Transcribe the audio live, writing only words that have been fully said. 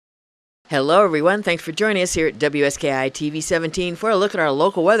Hello, everyone. Thanks for joining us here at WSKI TV 17 for a look at our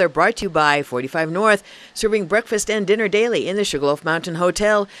local weather brought to you by 45 North, serving breakfast and dinner daily in the Sugarloaf Mountain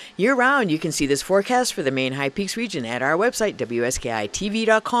Hotel. Year-round, you can see this forecast for the Maine High Peaks region at our website,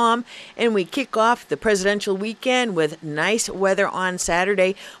 WSKITV.com. And we kick off the presidential weekend with nice weather on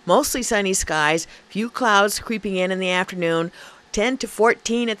Saturday, mostly sunny skies, few clouds creeping in the afternoon. 10 to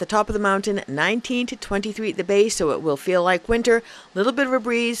 14 at the top of the mountain, 19 to 23 at the base, so it will feel like winter. Little bit of a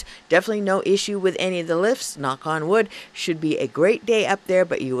breeze, definitely no issue with any of the lifts, knock on wood. Should be a great day up there,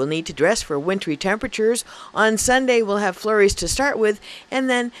 but you will need to dress for wintry temperatures. On Sunday, we'll have flurries to start with, and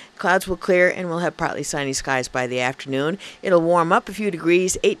then clouds will clear and we'll have partly sunny skies by the afternoon. It'll warm up a few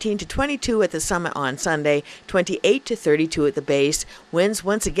degrees, 18 to 22 at the summit on Sunday, 28 to 32 at the base. Winds,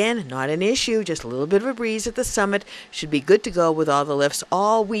 once again, not an issue, just a little bit of a breeze at the summit. Should be good to go with all the lifts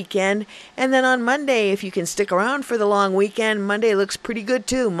all weekend. And then on Monday, if you can stick around for the long weekend, Monday looks pretty good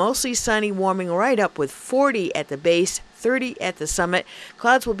too. Mostly sunny, warming right up with 40 at the base, 30 at the summit.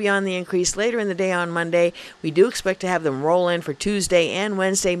 Clouds will be on the increase later in the day on Monday. We do expect to have them roll in for Tuesday and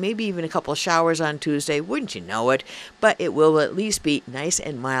Wednesday, maybe even a couple showers on Tuesday. Wouldn't you know it? But it will at least be nice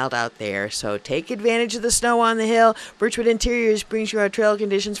and mild out there. So take advantage of the snow on the hill. Birchwood Interiors brings you our trail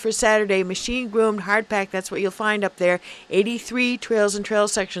conditions for Saturday. Machine groomed, hard packed, that's what you'll find up there. 83 trails and trail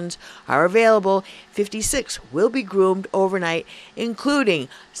sections are available. 56 will be groomed overnight, including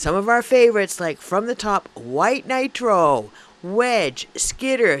some of our favorites like From the Top, White Nitro, Wedge,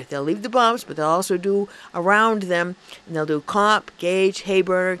 Skidder. They'll leave the bumps, but they'll also do around them. And they'll do Comp, Gauge,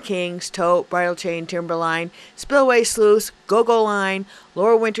 Hayburner, Kings, Tote, Bridle Chain, Timberline, Spillway Sluice, Go-Go Line,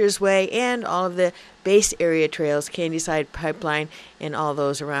 Lower Winters Way, and all of the base area trails, Candyside Pipeline, and all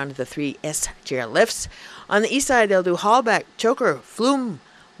those around the 3S chair lifts. On the east side, they'll do Hallback, Choker, Flume,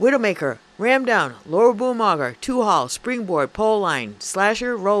 Widowmaker, Ramdown, Lower Boom Auger, Two Hall, Springboard, Pole Line,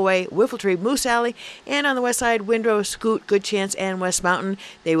 Slasher, Rollway, Whiffletree, Moose Alley, and on the west side, Windrow, Scoot, Good Chance, and West Mountain.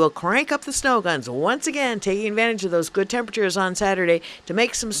 They will crank up the snow guns once again, taking advantage of those good temperatures on Saturday to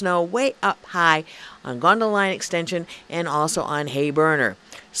make some snow way up high on Gondola Line Extension and also on Hayburner.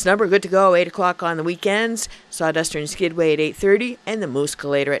 Snubber good to go 8 o'clock on the weekends, Sawduster and Skidway at 8:30, and the Moose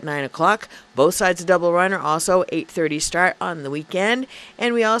Collator at 9 o'clock. Both sides of Double Runner also 8:30 start on the weekend.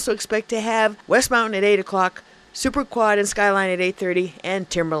 And we also expect to have West Mountain at 8 o'clock, Super Quad and Skyline at 8:30, and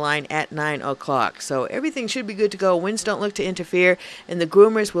Timberline at 9 o'clock. So everything should be good to go. Winds don't look to interfere, and the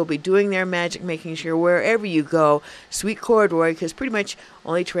groomers will be doing their magic, making sure wherever you go, sweet corduroy, because pretty much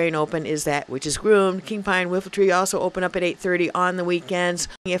only terrain open is that which is groomed. King Pine, Whiffletree also open up at 8:30 on the weekends.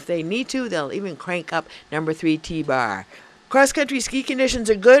 If they need to, they'll even crank up number 3 T-Bar. Cross-country ski conditions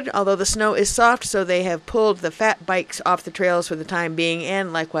are good, although the snow is soft, so they have pulled the fat bikes off the trails for the time being,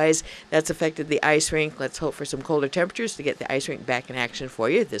 and likewise, that's affected the ice rink. Let's hope for some colder temperatures to get the ice rink back in action for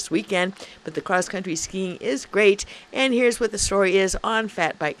you this weekend. But the cross-country skiing is great, and here's what the story is on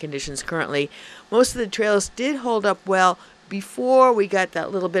fat bike conditions currently. Most of the trails did hold up well before we got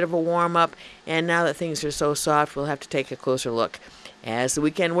that little bit of a warm-up, and now that things are so soft, we'll have to take a closer look. As the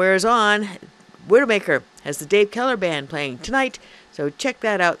weekend wears on, Widowmaker has the Dave Keller Band playing tonight, so check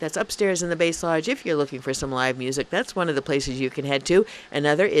that out. That's upstairs in the Base Lodge if you're looking for some live music. That's one of the places you can head to.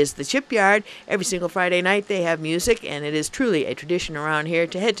 Another is the Shipyard. Every single Friday night they have music, and it is truly a tradition around here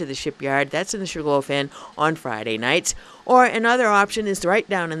to head to the Shipyard. That's in the Sugarloaf Inn on Friday nights. Or another option is right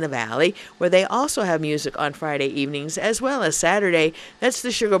down in the valley, where they also have music on Friday evenings as well as Saturday. That's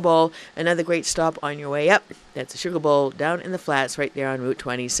the Sugar Bowl, another great stop on your way up. That's the Sugar Bowl down in the flats right there on Route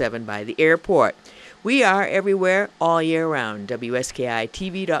 27 by the airport. We are everywhere all year round.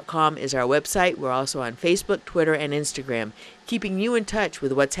 WSKITV.com is our website. We're also on Facebook, Twitter, and Instagram, keeping you in touch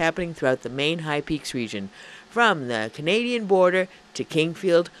with what's happening throughout the Maine High Peaks region. From the Canadian border to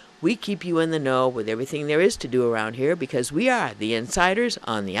Kingfield, we keep you in the know with everything there is to do around here because we are the insiders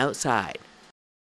on the outside.